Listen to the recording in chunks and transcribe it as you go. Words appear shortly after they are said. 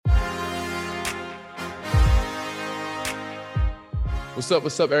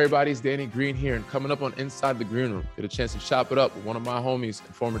What's up, everybody? It's Danny Green here, and coming up on Inside the Green Room, get a chance to chop it up with one of my homies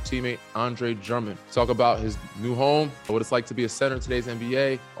and former teammate, Andre Drummond. Talk about his new home, what it's like to be a center in today's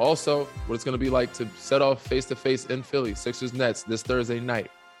NBA. Also, what it's going to be like to set off face-to-face in Philly, Sixers Nets, this Thursday night.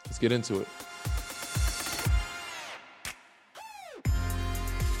 Let's get into it.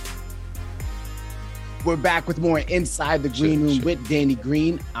 We're back with more Inside the Green Room with Danny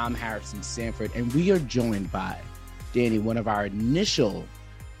Green. I'm Harrison Sanford, and we are joined by Danny, one of our initial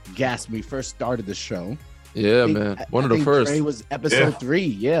guests when we first started the show. Yeah, man. One of the first. It was episode 3,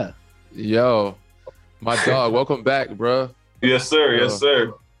 yeah. Yo, my dog, welcome back, bro. Yes, sir. Yes,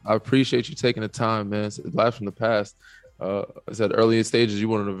 sir. I appreciate you taking the time, man. It's a blast from the past. I said early stages, you're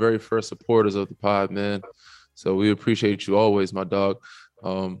one of the very first supporters of the pod, man. So we appreciate you always, my dog.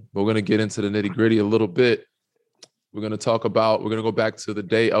 We're going to get into the nitty gritty a little bit. We're going to go back to the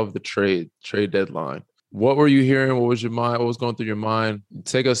day of the trade deadline. What were you hearing? What was your mind? What was going through your mind?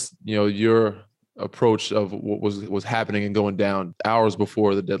 Take us, your approach of what was happening and going down hours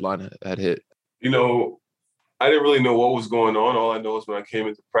before the deadline had hit. I didn't really know what was going on. All I know is when I came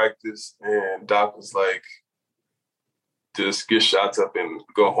into practice and Doc was like, just get shots up and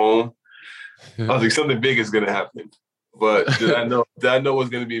go home. I was like, something big is going to happen. But did I know it was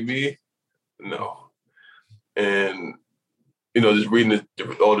going to be me? No. And, just reading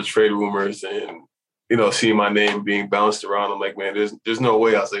all the trade rumors and, seeing my name being bounced around, I'm like, man, there's no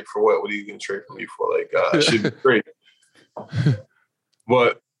way. I was like, for what? What are you going to trade for me for? Like, I should be great.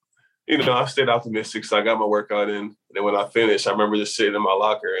 But, I stayed optimistic, so I got my workout in. And then when I finished, I remember just sitting in my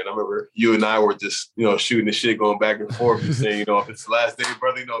locker, and I remember you and I were just, shooting the shit, going back and forth and saying, if it's the last day,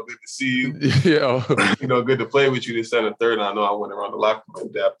 brother, good to see you. Yeah. Good to play with you this and the third. And I know I went around the locker room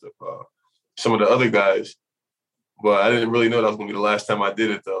and dapped up some of the other guys. But I didn't really know that was going to be the last time I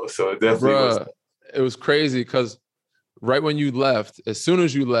did it, though. So it definitely was. It was crazy because right when you left, as soon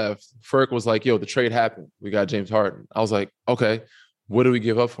as you left, Ferk was like, yo, the trade happened. We got James Harden. I was like, okay, what do we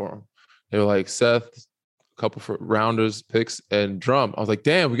give up for him? They were like, Seth, a couple for rounders, picks, and Drum. I was like,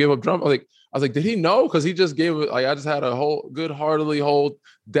 damn, we gave up Drum. I was like, did he know? Because he just gave it, I just had a whole good heartily hold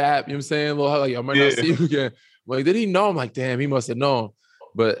dap, you know what I'm saying? A little, I might not see you again. Like, did he know? I'm like, damn, he must have known.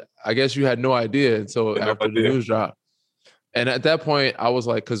 But I guess you had no idea until after the news dropped. And at that point, I was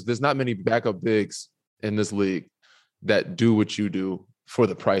like, because there's not many backup bigs in this league that do what you do for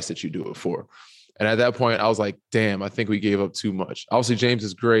the price that you do it for. And at that point, I was like, damn, I think we gave up too much. Obviously, James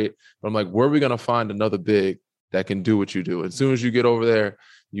is great, but I'm like, where are we going to find another big that can do what you do? As soon as you get over there,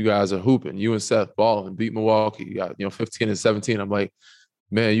 you guys are hooping. You and Seth balling, beat Milwaukee. You got, 15 and 17. I'm like,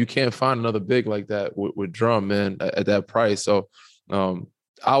 man, you can't find another big like that with Drum, man, at that price. So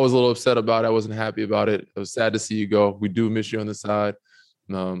I was a little upset about it. I wasn't happy about it. It was sad to see you go. We do miss you on the side.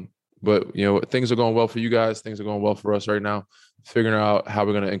 But, things are going well for you guys. Things are going well for us right now, figuring out how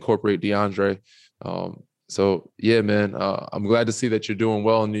we're going to incorporate DeAndre. So, yeah, man, I'm glad to see that you're doing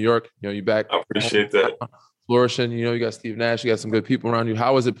well in New York. You're back. I appreciate that. Flourishing. You got Steve Nash. You got some good people around you.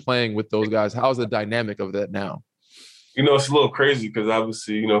 How is it playing with those guys? How is the dynamic of that now? It's a little crazy because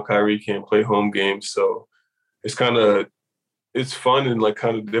obviously, Kyrie can't play home games. So it's fun and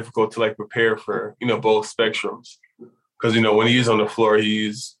kind of difficult to prepare for, both spectrums. Because, when he's on the floor,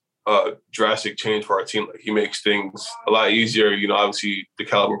 he's a drastic change for our team. He makes things a lot easier, obviously the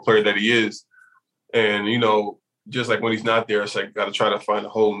caliber player that he is. And, just when he's not there, it's got to try to find a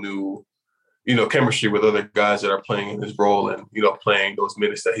whole new, chemistry with other guys that are playing in his role and, playing those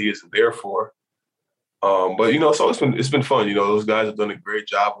minutes that he isn't there for. But, so it's been fun. Those guys have done a great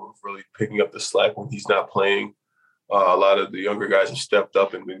job of really picking up the slack when he's not playing. A lot of the younger guys have stepped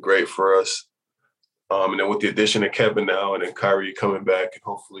up and been great for us. And then with the addition of Kevin now and then Kyrie coming back, and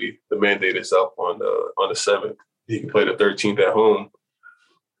hopefully the mandate is up on the 7th. He can play the 13th at home.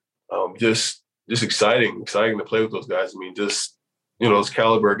 Just exciting to play with those guys. Those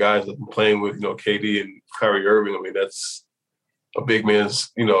caliber guys that I've been playing with, KD and Kyrie Irving. That's a big man's,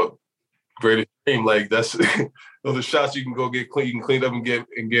 greatest dream. That's those are shots you can go get clean, you can clean up and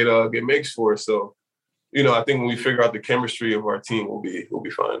get makes for. So, I think when we figure out the chemistry of our team, we'll be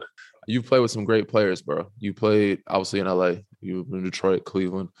fine. You played with some great players, bro. You played obviously in LA. You were in Detroit,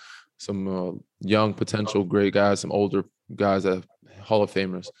 Cleveland. Some young potential great guys, some older guys that Hall of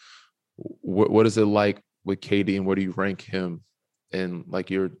Famers. What is it like with KD, and where do you rank him in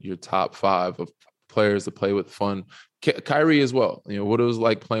your top 5 of players to play with? Fun, Kyrie as well. What it was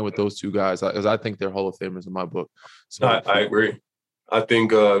like playing with those two guys, because I think they're Hall of Famers in my book. So I agree. I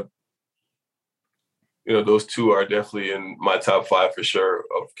think those two are definitely in my top 5 for sure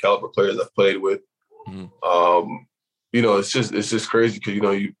of caliber players I've played with. Mm-hmm. It's just crazy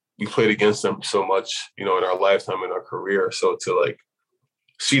because, you played against them so much, in our lifetime, in our career. So to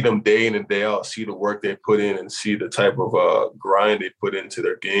see them day in and day out, see the work they put in and see the type of grind they put into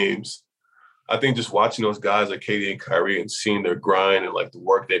their games. I think just watching those guys like KD and Kyrie and seeing their grind and like the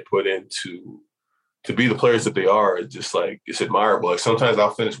work they put in to be the players that they are, it's just like, it's admirable. Like sometimes I'll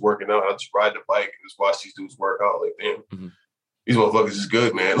finish working out, I'll just ride the bike and just watch these dudes work out. Like, damn, these motherfuckers is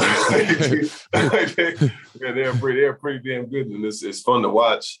good, man. They're pretty damn good. And it's fun to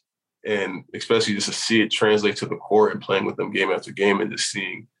watch. And especially just to see it translate to the court and playing with them game after game and just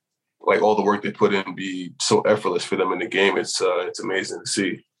seeing like all the work they put in be so effortless for them in the game. It's amazing to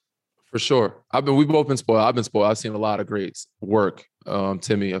see. For sure. We've both been spoiled. I've been spoiled. I've seen a lot of greats work.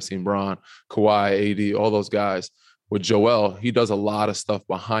 Timmy, I've seen Bron, Kawhi, AD, all those guys. With Joel, he does a lot of stuff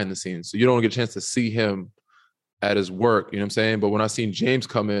behind the scenes. So you don't get a chance to see him at his work, you know what I'm saying? But when I seen James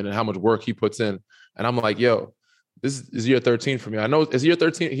come in and how much work he puts in, and I'm like, yo, this is year 13 for me. I know it's year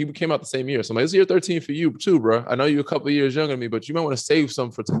 13. He came out the same year. So I'm like, it's year 13 for you too, bro. I know you're a couple of years younger than me, but you might want to save some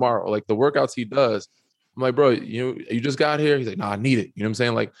for tomorrow. Like the workouts he does. I'm like, bro, you just got here. He's like, nah, I need it. You know what I'm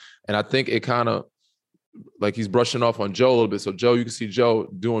saying? Like, and I think it kind of like he's brushing off on Joe a little bit. So Joe, you can see Joe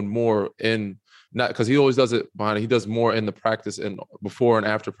doing more in not because he always does it behind it. He does more in the practice and before and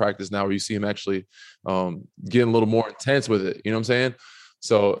after practice now where you see him actually getting a little more intense with it. You know what I'm saying?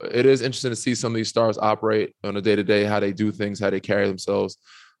 So it is interesting to see some of these stars operate on a day-to-day, how they do things, how they carry themselves.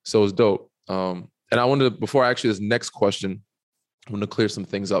 So it's dope. And I wanted to, before actually this next question, I want to clear some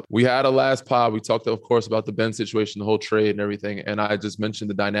things up. We had a last pod. We talked, of course, about the Ben situation, the whole trade and everything. And I just mentioned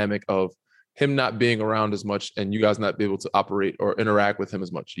the dynamic of him not being around as much and you guys not be able to operate or interact with him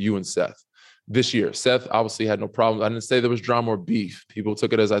as much, you and Seth. This year, Seth obviously had no problems. I didn't say there was drama or beef. People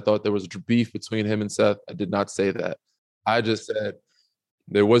took it as I thought there was beef between him and Seth. I did not say that. I just said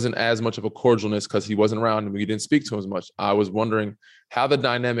there wasn't as much of a cordialness because he wasn't around and we didn't speak to him as much. I was wondering how the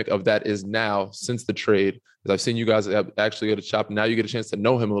dynamic of that is now since the trade. Because I've seen you guys actually get a chop. Now you get a chance to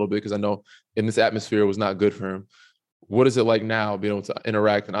know him a little bit because I know in this atmosphere it was not good for him. What is it like now being able to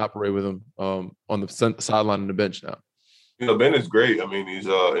interact and operate with him on the sideline and the bench now? You know, Ben is great. I mean, he's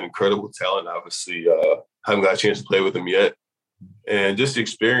an incredible talent. Obviously, haven't got a chance to play with him yet. And just the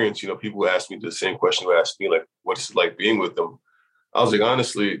experience, you know, people ask me the same question who asked me, like, what's it like being with him? I was like,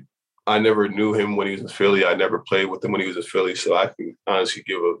 honestly, I never knew him when he was in Philly. I never played with him when he was in Philly. So I can honestly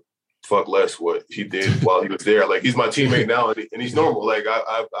give a fuck less what he did while he was there. Like, he's my teammate now, and he's normal. Like,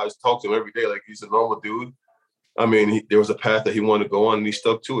 I talk to him every day. Like, he's a normal dude. I mean, there was a path that he wanted to go on, and he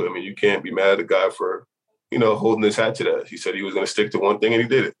stuck to it. I mean, you can't be mad at a guy for, you know, holding his hat to that. He said he was going to stick to one thing, and he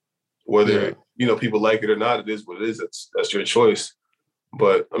did it. Whether, you know, people like it or not, it is what it is. That's your choice.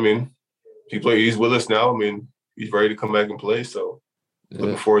 But, I mean, he's with us now. I mean, he's ready to come back and play. So,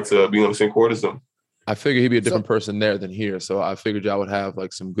 looking forward to being on the same court as him. I figured he'd be a different person there than here. So I figured y'all would have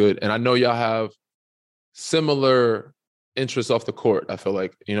like some good, and I know y'all have similar interests off the court. I feel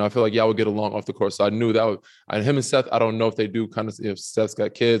like y'all would get along off the court. So I knew that and him and Seth, I don't know if they do kind of, if Seth's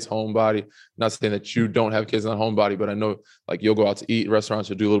got kids, homebody, not saying that you don't have kids, not homebody, but I know like you'll go out to eat restaurants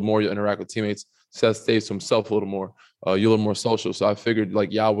or do a little more, you'll interact with teammates. Seth stays to himself a little more. You're a little more social. So I figured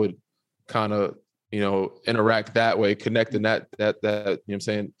like y'all would kind of, you know, interact that way, connect in that, you know what I'm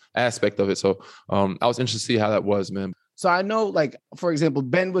saying, aspect of it. So I was interested to see how that was, man. So I know, like, for example,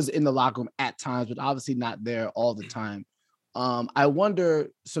 Ben was in the locker room at times, but obviously not there all the time. I wonder,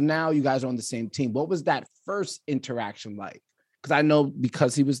 so now you guys are on the same team. What was that first interaction like? Because I know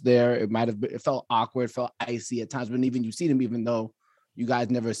because he was there, it felt awkward, felt icy at times, but even you see them, even though you guys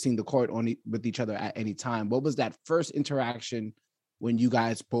never seen the court with each other at any time. What was that first interaction when you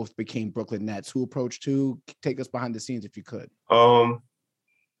guys both became Brooklyn Nets? Who approached who? Take us behind the scenes if you could.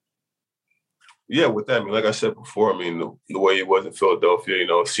 Yeah, with that, I mean, like I said before, I mean, the way he was in Philadelphia, you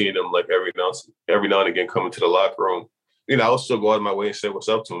know, seeing him like every now and again coming to the locker room, you know, I would still go out of my way and say what's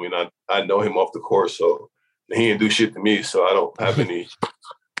up to him. And I know him off the court, so he didn't do shit to me. So I don't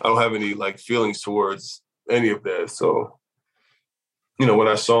have any like feelings towards any of that. So, you know, when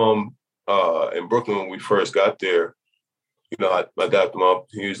I saw him in Brooklyn when we first got there, you know, I dapped him up.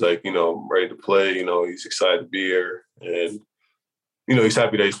 He was like, you know, ready to play. You know, he's excited to be here. And, you know, he's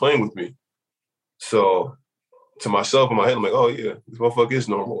happy that he's playing with me. So to myself in my head, I'm like, oh, yeah, this motherfucker is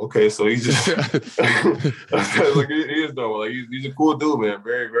normal. Okay, so he's just like, he is normal. Like, he's a cool dude, man.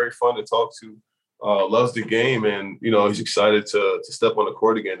 Very, very fun to talk to. Loves the game. And, you know, he's excited to step on the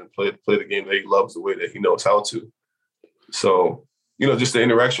court again and play the game that he loves the way that he knows how to. So, you know, just the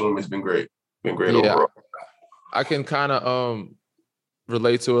interaction with him has been great. Overall. I can kind of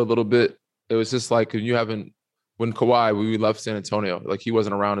relate to it a little bit. It was just like when Kawhi, we left San Antonio, like he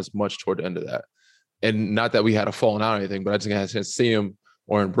wasn't around as much toward the end of that. And not that we had a falling out or anything, but I just had a chance to see him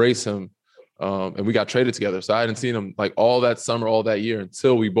or embrace him And we got traded together. So I hadn't seen him like all that summer, all that year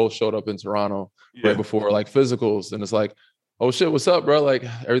until we both showed up in Toronto right before like physicals. And it's like, oh shit, what's up, bro? Like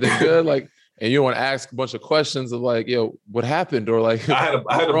everything good? Like, and you want to ask a bunch of questions of like, yo, what happened? Or like, I had a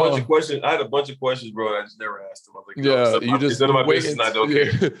bunch of questions. I had a bunch of questions, bro. And I just never asked them. I was like, it's none of my business, and I don't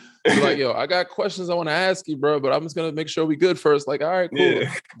care. You're like, yo, I got questions I want to ask you, bro, but I'm just gonna make sure we good first. Like, all right, cool.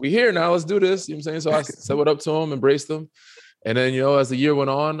 Yeah. We here now. Let's do this. You know what I'm saying? So I said what up to him, embraced him, and then as the year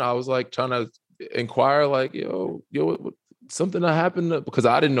went on, I was like trying to inquire, like, yo, what, something that happened, because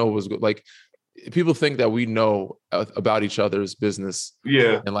I didn't know it was good. Like, people think that we know about each other's business.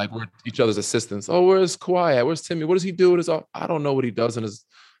 Yeah. And like, we're each other's assistants. Oh, where's Kawhi at? Where's Timmy? What does he do? I don't know what he does in his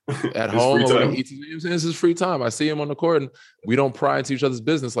at home. Or what he eats. You know what I'm saying? This is free time. I see him on the court, and we don't pry into each other's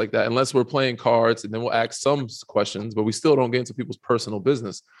business like that unless we're playing cards, and then we'll ask some questions, but we still don't get into people's personal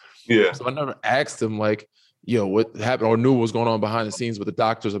business. Yeah. So I never asked him like, yo, what happened, or knew what was going on behind the scenes with the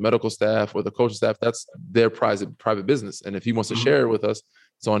doctors or medical staff or the coaching staff. That's their private business. And if he wants to share it with us,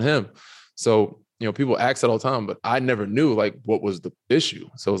 it's on him. So, people ask that all the time, but I never knew like what was the issue.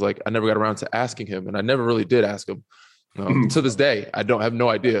 So it was like, I never got around to asking him, and I never really did ask him. To this day, I don't have no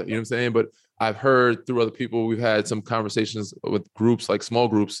idea, you know what I'm saying? But I've heard through other people, we've had some conversations with groups, like small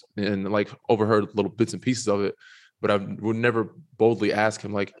groups, and like overheard little bits and pieces of it. But I would never boldly ask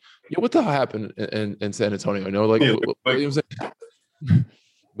him like, yo, what the hell happened in San Antonio? Like, you know what I'm saying?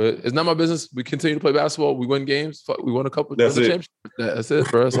 But it's not my business. We continue to play basketball. We win games. We won a couple of championships. That's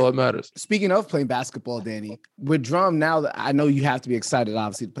it, bro. That's all that matters. Speaking of playing basketball, Danny, with Drum now, I know you have to be excited,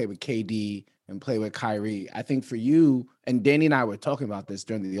 obviously, to play with KD and play with Kyrie. I think for you, and Danny and I were talking about this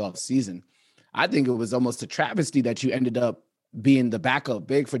during the off season, I think it was almost a travesty that you ended up being the backup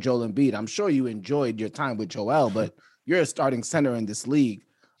big for Joel Embiid. I'm sure you enjoyed your time with Joel, but you're a starting center in this league.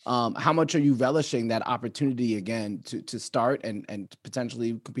 How much are you relishing that opportunity again to start and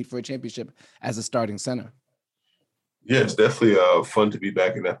potentially compete for a championship as a starting center? Yeah, it's definitely fun to be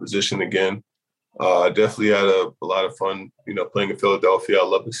back in that position again. I definitely had a lot of fun, playing in Philadelphia. I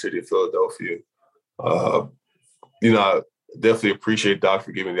love the city of Philadelphia. I definitely appreciate Doc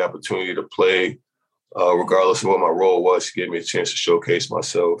for giving me the opportunity to play, regardless of what my role was. He gave me a chance to showcase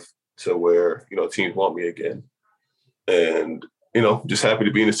myself to where, teams want me again. And, just happy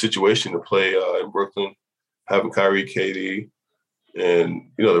to be in a situation to play in Brooklyn, having Kyrie, KD, and,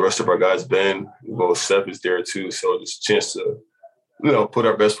 the rest of our guys, Ben, well, Seth is there too. So just a chance to, put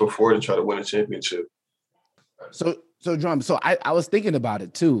our best foot forward and try to win a championship. So Drum, I was thinking about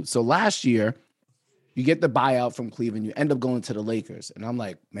it too. So last year, you get the buyout from Cleveland, you end up going to the Lakers. And I'm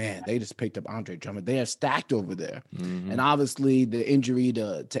like, man, they just picked up Andre Drummond. They are stacked over there. Mm-hmm. And obviously the injury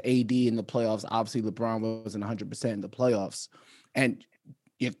to AD in the playoffs, obviously LeBron wasn't 100% in the playoffs. And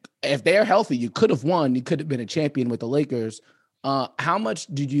if they're healthy, you could have won. You could have been a champion with the Lakers. How much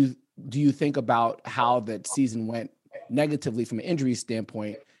do you think about how that season went negatively from an injury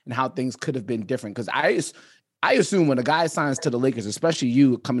standpoint and how things could have been different? Because I assume when a guy signs to the Lakers, especially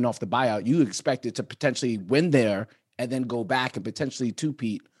you coming off the buyout, you expect it to potentially win there and then go back and potentially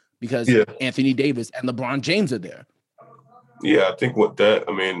two-peat because Anthony Davis and LeBron James are there. Yeah, I think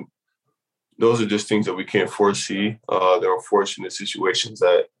those are just things that we can't foresee. There are unfortunate situations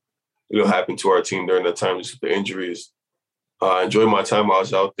that, happened to our team during that time, just with the injuries. I enjoyed my time while I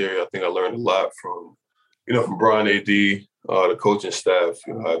was out there. I think I learned a lot from Brian AD, the coaching staff.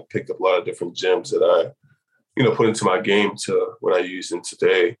 I picked up a lot of different gems that I put into my game to what I use in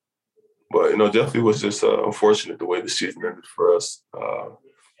today. But, definitely was just unfortunate the way the season ended for us.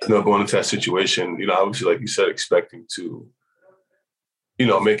 Going into that situation, obviously, like you said, expecting to,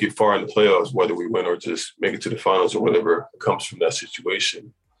 make it far in the playoffs, whether we win or just make it to the finals or whatever comes from that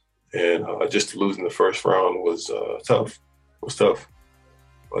situation. And just to lose in the first round was tough. It was tough.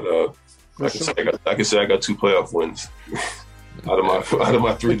 But I can say I got 2 playoff wins out of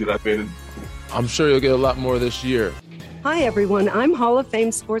my 3 that I've been in. I'm sure you'll get a lot more this year. Hi, everyone. I'm Hall of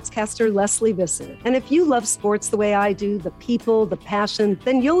Fame sportscaster Leslie Visser. And if you love sports the way I do, the people, the passion,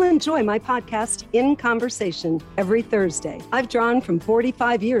 then you'll enjoy my podcast, In Conversation, every Thursday. I've drawn from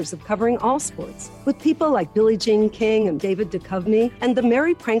 45 years of covering all sports with people like Billie Jean King and David Duchovny and the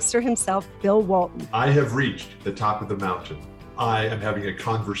merry prankster himself, Bill Walton. I have reached the top of the mountain. I am having a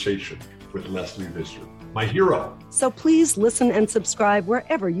conversation with Leslie Visser, my hero. So please listen and subscribe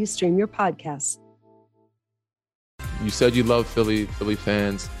wherever you stream your podcasts. You said you love Philly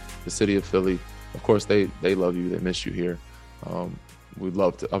fans, the city of Philly. Of course, they love you. They miss you here. We'd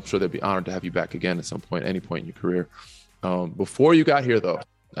love to. I'm sure they'd be honored to have you back again at some point, any point in your career. Before you got here, though,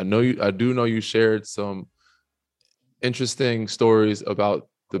 I do know you shared some interesting stories about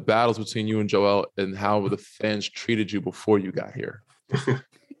the battles between you and Joel and how the fans treated you before you got here.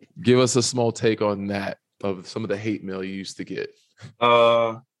 Give us a small take on that of some of the hate mail you used to get.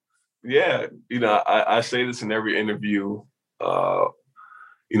 Yeah, I say this in every interview, that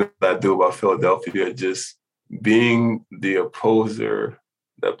I do about Philadelphia. Just being the opposer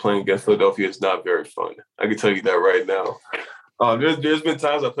that playing against Philadelphia is not very fun. I can tell you that right now. There's been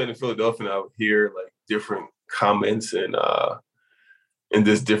times I played in Philadelphia and I would hear like different comments and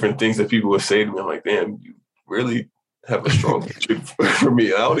just different things that people would say to me. I'm like, damn, you really have a strong hatred for me.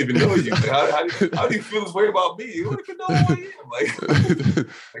 I don't even know you. Like, how do you feel this way about me? You don't even know who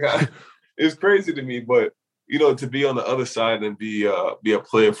I am. It's crazy to me. But to be on the other side and be a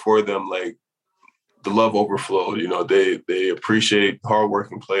player for them, like the love overflowed. They appreciate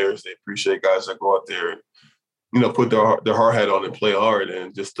hardworking players. They appreciate guys that go out there and put their hard hat on and play hard,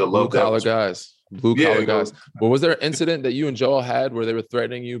 and just the love. Blue collar guys. But was there an incident that you and Joel had where they were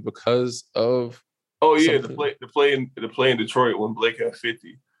threatening you because of? Oh yeah, the play in Detroit when Blake had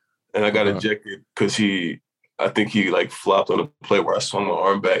 50, and I got ejected because I think he like flopped on a play where I swung my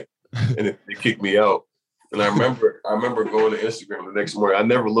arm back, and they kicked me out. And I remember going to Instagram the next morning. I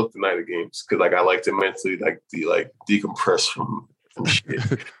never looked the night of games because like I like to mentally decompress from shit.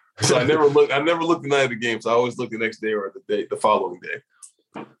 So I never looked the night of the games. I always looked the next day or the following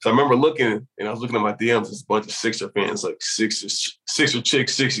day. So I remember looking, and I was looking at my DMs. There's a bunch of Sixer fans, like Sixer chick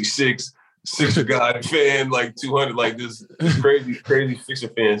 66. Sixer guy fan, like 200, like this crazy Sixer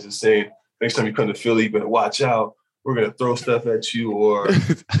fans just saying, next time you come to Philly, you better watch out. We're going to throw stuff at you. Or,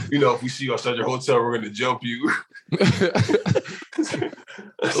 if we see you outside your hotel, we're going to jump you.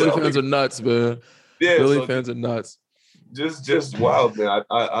 Philly fans are nuts, man. Yeah, Philly fans are nuts. Just wild, man.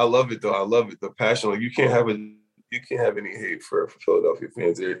 I love it, though. I love it. The passion. Like, you can't have any hate for Philadelphia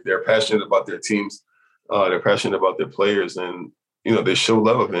fans. They're passionate about their teams. They're passionate about their players. And, they show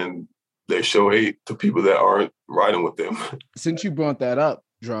love and they show hate to people that aren't riding with them. Since you brought that up,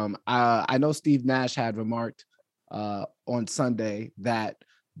 Drum, I know Steve Nash had remarked on Sunday that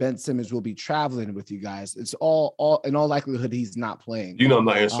Ben Simmons will be traveling with you guys. It's all in all likelihood he's not playing. I'm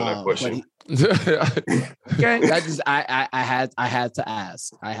not answering that question. Okay, that just I had to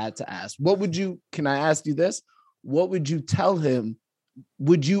ask. Can I ask you this? What would you tell him?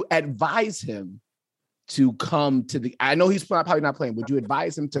 Would you advise him to come to the, I know he's probably not playing. Would you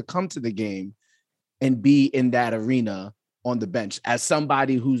advise him to come to the game and be in that arena on the bench as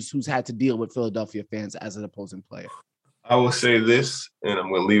somebody who's had to deal with Philadelphia fans as an opposing player? I will say this, and I'm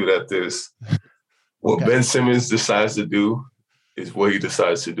going to leave it at this. What Ben Simmons decides to do is what he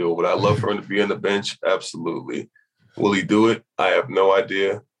decides to do. Would I love for him to be on the bench? Absolutely. Will he do it? I have no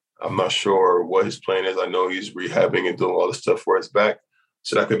idea. I'm not sure what his plan is. I know he's rehabbing and doing all the stuff for his back.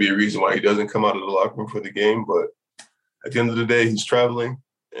 So that could be a reason why he doesn't come out of the locker room for the game. But at the end of the day, he's traveling.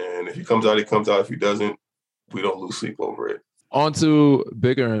 And if he comes out, he comes out. If he doesn't, we don't lose sleep over it. On to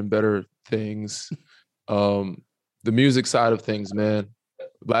bigger and better things. The music side of things, man.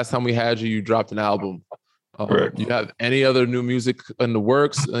 Last time we had you, you dropped an album. Do you have any other new music in the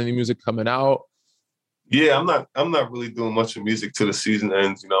works? Any music coming out? Yeah, I'm not really doing much of music till the season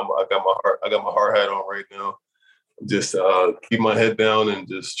ends. I got my hard hat on right now. Just keep my head down and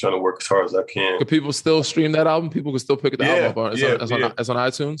just trying to work as hard as I can. Can people still stream that album? People can still pick the album up. It's on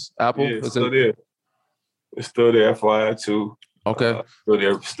iTunes, Apple. Yeah, it's still there. It's still there, FYI too. Okay. Still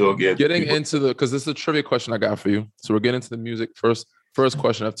there. Still getting into because this is a trivia question I got for you. So we're getting into the music first. First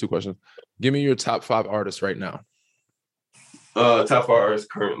question. I have two questions. Give me your top 5 artists right now. Top 5 artists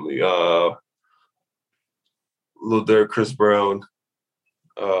currently. Lil Durk, Chris Brown,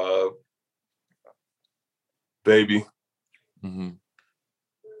 Baby. Mm-hmm.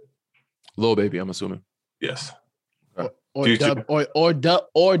 Lil Baby, I'm assuming. Yes. Or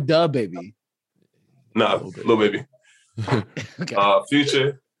Dub Baby. Nah, Lil Baby. Okay.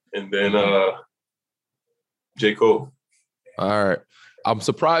 Future, and then J. Cole. All right. I'm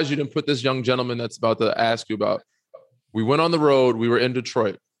surprised you didn't put this young gentleman that's about to ask you about. We went on the road. We were in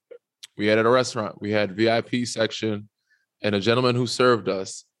Detroit. We had at a restaurant. We had VIP section, and a gentleman who served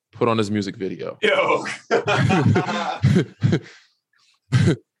us put on his music video. Yo.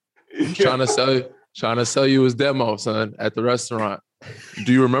 Trying to sell you his demo, son, at the restaurant.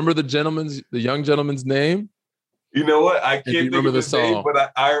 Do you remember the young gentleman's name? You know what? I can't think of the song, name,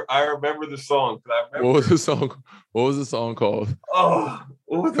 but I remember the song. What was the song? What was the song called? Oh,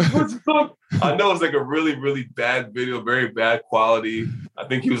 what's the song? I know it's like a really, really bad video, very bad quality. I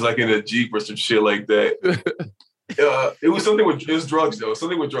think he was like in a Jeep or some shit like that. It was something with drugs though.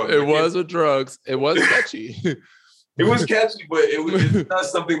 Something with drugs. It was with drugs. It was catchy. It was catchy, but it's not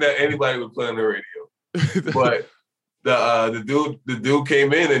something that anybody would play on the radio. But the dude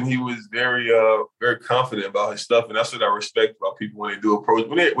came in and he was very confident about his stuff, and that's what I respect about people when they do approach.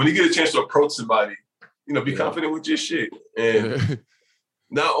 When you get a chance to approach somebody, be confident with your shit. And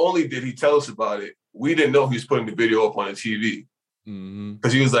not only did he tell us about it, we didn't know he was putting the video up on the TV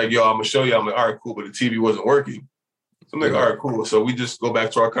because he was like, "Yo, I'm gonna show you." I'm like, "All right, cool," but the TV wasn't working. So I'm like, "All right, cool." So we just go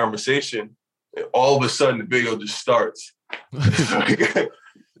back to our conversation, and all of a sudden the video just starts. So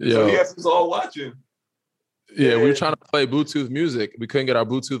he has us all watching. Yeah, we were trying to play Bluetooth music. We couldn't get our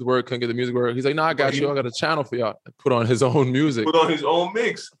Bluetooth work, couldn't get the music work. He's like, "No, I got you. I got a channel for y'all." Put on his own music. Put on his own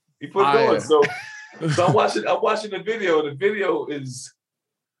mix. He put it on. So I'm watching the video. The video is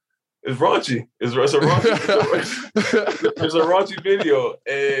raunchy. It's a raunchy video,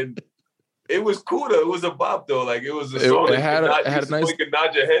 and it was cool though. It was a bop though. Like it was a song it had a nice. You could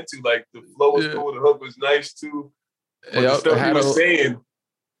nod your head to. Like the flow was cool. The hook was nice too. But the stuff he was saying.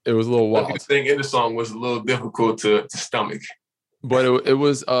 It was a little wild. The thing in the song was a little difficult to stomach, but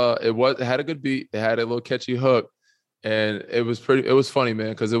it had a good beat. It had a little catchy hook, and it was funny, man,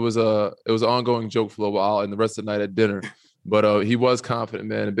 because it was an ongoing joke for a while and the rest of the night at dinner. But he was confident,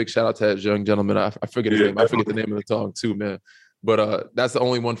 man. A big shout out to that young gentleman. I forget his name. I forget the name of the song too, man. But that's the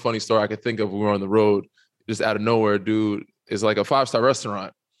only one funny story I could think of when we were on the road. Just out of nowhere, dude, it's like a 5-star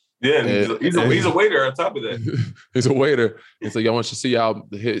restaurant. Yeah, and he's a waiter on top of that. He's a waiter. It's like, I want you to see y'all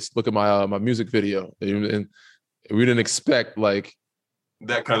look at my music video. And we didn't expect like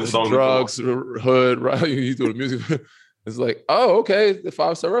that kind of song. Drugs, hood, right? You do the music. It's like, oh, okay, the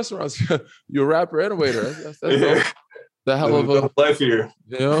 5-star restaurants. You're a rapper and a waiter. That's the hell of a life here.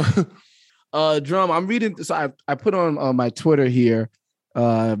 Drum, I'm reading. So I put on my Twitter here,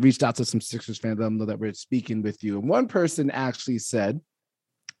 reached out to some Sixers fans, let them know that we're speaking with you. And one person actually said,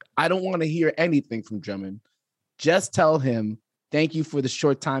 "I don't want to hear anything from Drummond. Just tell him thank you for the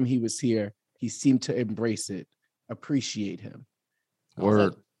short time he was here. He seemed to embrace it. Appreciate him." Word.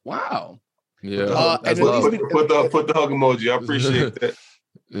 Like, wow. Yeah. Put the hug emoji. I appreciate that.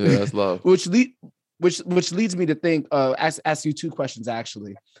 Yeah, that's love. Which leads me to think. Ask you two questions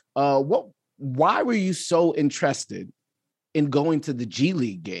actually. Why were you so interested in going to the G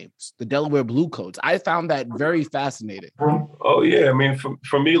League games, the Delaware Blue Coats? I found that very fascinating. Oh yeah, I mean,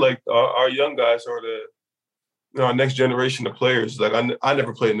 for me, like our young guys are our next generation of players. Like I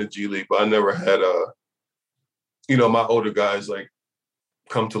never played in the G League, but I never had my older guys like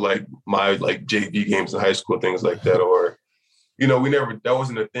come to like my like JV games in high school, things like that, or that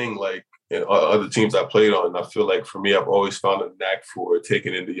wasn't a thing like in other teams I played on. I feel like for me, I've always found a knack for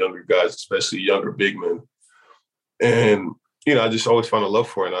taking in the younger guys, especially younger big men, and I just always found a love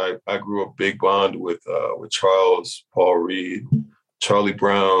for it. And I grew a big bond with Charles, Paul Reed, Charlie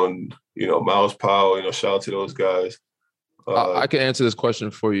Brown, Miles Powell, shout out to those guys. I can answer this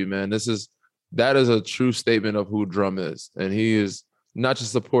question for you, man. That is a true statement of who Drum is. And he is not just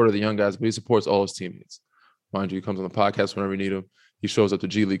a supporter of the young guys, but he supports all his teammates. Mind you, he comes on the podcast whenever we need him. He shows up to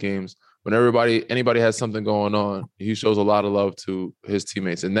G League games. When anybody has something going on, he shows a lot of love to his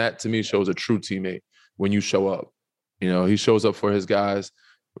teammates. And that to me shows a true teammate when you show up. He shows up for his guys,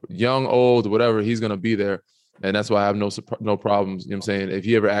 young, old, whatever, he's going to be there. And that's why I have no problems. You know what I'm saying? If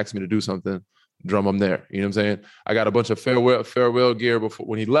he ever asks me to do something, Drum, I'm there. You know what I'm saying? I got a bunch of farewell gear before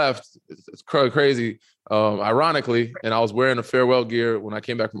when he left. It's crazy. Ironically, and I was wearing a farewell gear when I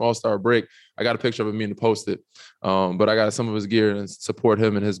came back from All-Star break. I got a picture of him meaning to post it. But I got some of his gear and support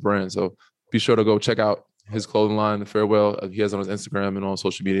him and his brand. So be sure to go check out his clothing line, the Farewell. He has on his Instagram and on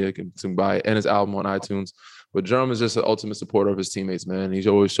social media. You can buy it, and his album on iTunes. But Drum is just an ultimate supporter of his teammates, man. He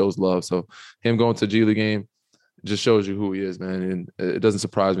always shows love. So him going to G League game just shows you who he is, man. And it doesn't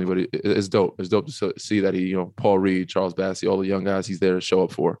surprise me, but it's dope. It's dope to see that he, Paul Reed, Charles Bassey, all the young guys he's there to show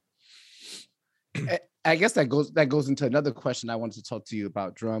up for. I guess that goes into another question I wanted to talk to you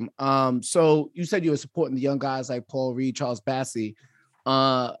about, Drum. So you said you were supporting the young guys like Paul Reed, Charles Bassey.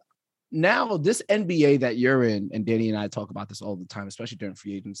 Now this NBA that you're in, and Danny and I talk about this all the time, especially during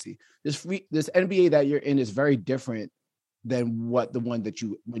free agency. This NBA that you're in is very different than the one that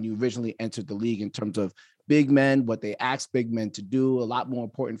when you originally entered the league in terms of big men, what they ask big men to do. A lot more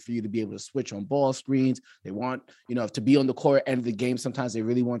important for you to be able to switch on ball screens. They want, to be on the court end of the game. Sometimes they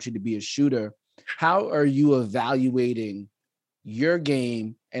really want you to be a shooter. How are you evaluating your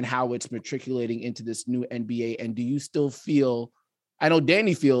game and how it's matriculating into this new NBA? And do you still feel, I know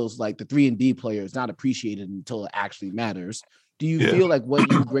Danny feels like the 3-and-D player is not appreciated until it actually matters. Do you feel like what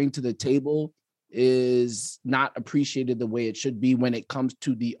you bring to the table is not appreciated the way it should be when it comes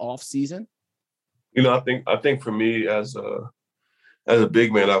to the off season? I think for me as a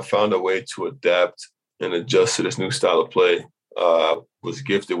big man, I've found a way to adapt and adjust to this new style of play. I was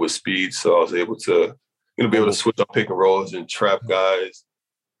gifted with speed, so I was able to be able to switch on pick and rolls and trap guys,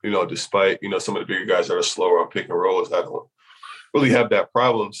 despite, some of the bigger guys that are slower on pick and rolls. I don't really have that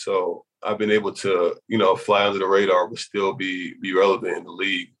problem. So I've been able to, fly under the radar, but still be relevant in the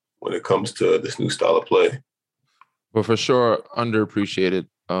league when it comes to this new style of play. But for sure, underappreciated.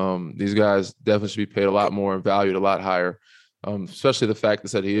 These guys definitely should be paid a lot more and valued a lot higher, especially the fact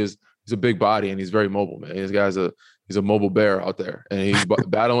that he's a big body and he's very mobile, man. This guy's he's a mobile bear out there, and he's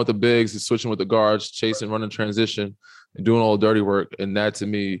battling with the bigs, he's switching with the guards, chasing, running transition, and doing all the dirty work. And that to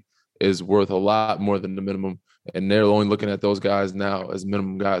me is worth a lot more than the minimum. And they're only looking at those guys now as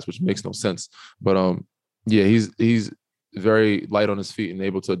minimum guys, which makes no sense. But yeah, he's very light on his feet and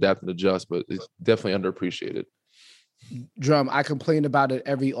able to adapt and adjust, but it's definitely underappreciated. Drum, I complain about it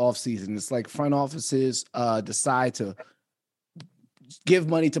every offseason. It's like front offices decide to give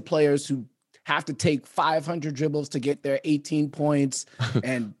money to players who have to take 500 dribbles to get their 18 points,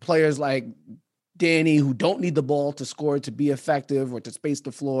 and players like Danny who don't need the ball to score to be effective or to space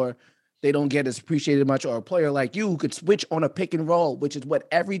the floor, they don't get as appreciated much. Or a player like you who could switch on a pick and roll, which is what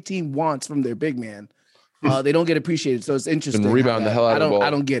every team wants from their big man. They don't get appreciated. So it's interesting. And rebound the hell out of the ball.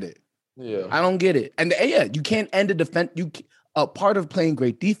 I don't get it. Yeah, I don't get it. And yeah, you can't end a defense. A part of playing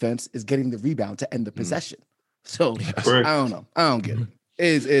great defense is getting the rebound to end the possession. So I don't know. I don't get it.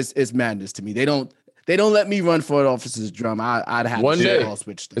 It's madness to me. They don't let me run front office's Drum. I'd have one day. All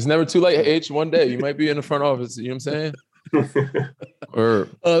switched. It's never too late. H. One day you might be in the front office. You know what I'm saying? Or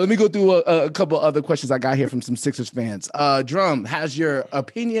let me go through a couple other questions I got here from some Sixers fans. Drum, has your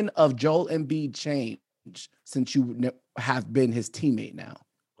opinion of Joel Embiid changed since you have been his teammate now?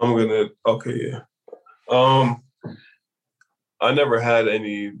 Okay, yeah. I never had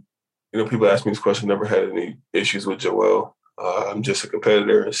any, people ask me this question, never had any issues with Joel. I'm just a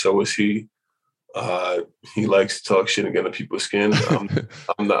competitor, and so is he. He likes to talk shit and get under people's skin.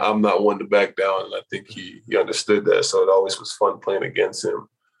 I'm not one to back down, and I think he understood that. So it always was fun playing against him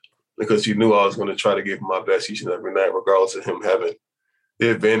because he knew I was going to try to give him my best each and every night, regardless of him having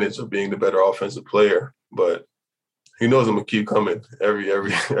the advantage of being the better offensive player. But he knows I'm gonna keep coming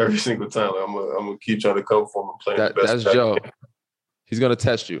every single time. I'm gonna keep trying to come for him and playing the best. That's Joe. He's gonna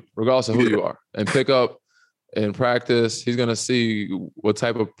test you, regardless of who you are, and pick up and practice. He's gonna see what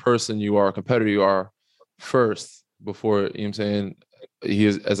type of person you are, competitor you are, first before, you know what I'm saying, he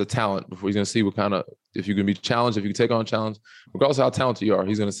is as a talent. Before he's gonna see what kind of, if you can be challenged, if you can take on a challenge, regardless of how talented you are,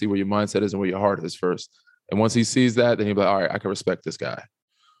 he's gonna see where your mindset is and where your heart is first. And once he sees that, then he'll be like, all right, I can respect this guy.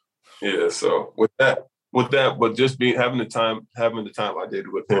 Yeah. So with that, but just having the time I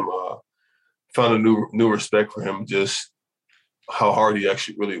did with him, found a new respect for him. Just how hard he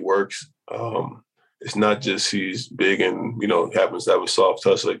actually really works. It's not just he's big and happens to have a soft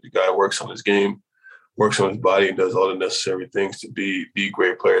touch. Like, the guy works on his game, works on his body, and does all the necessary things to be the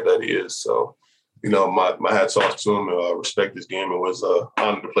great player that he is. So, my hats off to him. I respect his game and was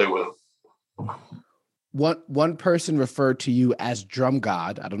honored to play with him. One person referred to you as Drum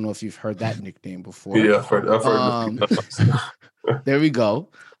God. I don't know if you've heard that nickname before. Yeah, I've heard there we go.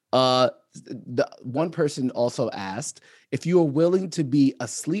 The one person also asked if you are willing to be a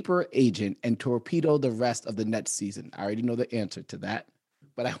sleeper agent and torpedo the rest of the Nets season. I already know the answer to that,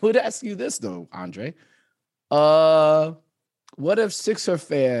 but I would ask you this though, Andre. What if Sixer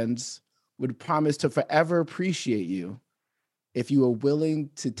fans would promise to forever appreciate you if you were willing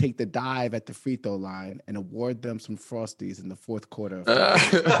to take the dive at the free throw line and award them some Frosties in the fourth quarter?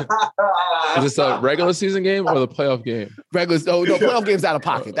 Is this a regular season game or the playoff game? Playoff game's out of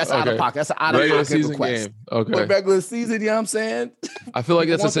pocket. That's out of pocket. That's an out of regular pocket season request. Game. Okay. But regular season, you know what I'm saying? I feel like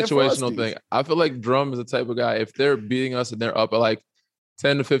that's a situational thing. I feel like Drum is the type of guy, if they're beating us and they're up at like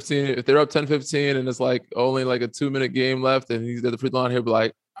 10 to 15, if they're up 10-15 and it's like only like a 2-minute game left and he's at the free throw line, he'll be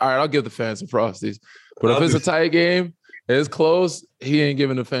like, all right, I'll give the fans some Frosties. But if it's a tight game, it's close, he ain't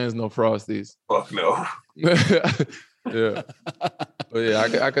giving the fans no Frosties. Fuck no. Yeah. But yeah,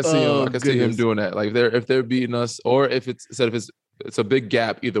 I can see him. I can see him doing that. Like if they're beating us, or if it's a big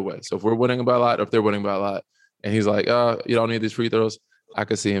gap either way. So if we're winning by a lot, or if they're winning by a lot, and he's like, you don't need these free throws, I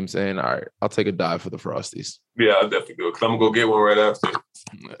can see him saying, all right, I'll take a dive for the Frosties. Yeah, I'll definitely do it, because I'm gonna go get one right after.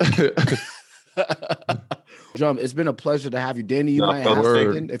 Drum, it's been a pleasure to have you. Danny, you might have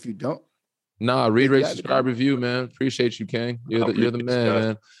something if you don't. Nah, read, rate, subscribe, review, man. Appreciate you, King. You're the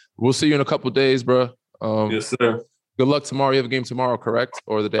man. We'll see you in a couple of days, bro. Yes, sir. Good luck tomorrow. You have a game tomorrow, correct?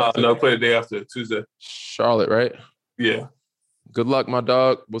 Or the day after? No, I play the day after, Tuesday. Charlotte, right? Yeah. Good luck, my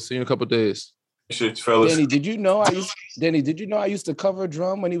dog. We'll see you in a couple of days. Appreciate you, fellas. Danny, did you know I used to cover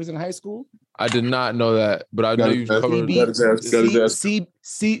Drum when he was in high school? I did not know that, but I know you covered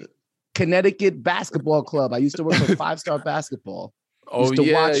Connecticut Basketball Club. I used to work for 5 Star Basketball. Used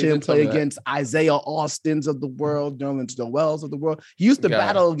to watch you him did tell play me that. against Isaiah Austins of the world, Nerlens Noels of the world. He used to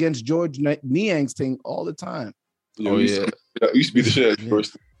battle against George Niang's team all the time. Yeah, used to be the shit at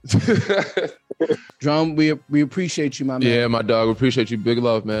first. Drum, we appreciate you, my man. Yeah, my dog. We appreciate you. Big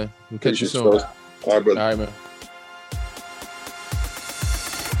love, man. We'll catch you soon. All right, brother. All right, man.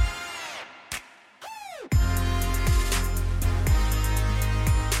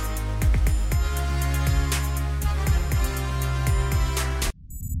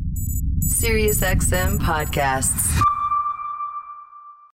 SiriusXM Podcasts.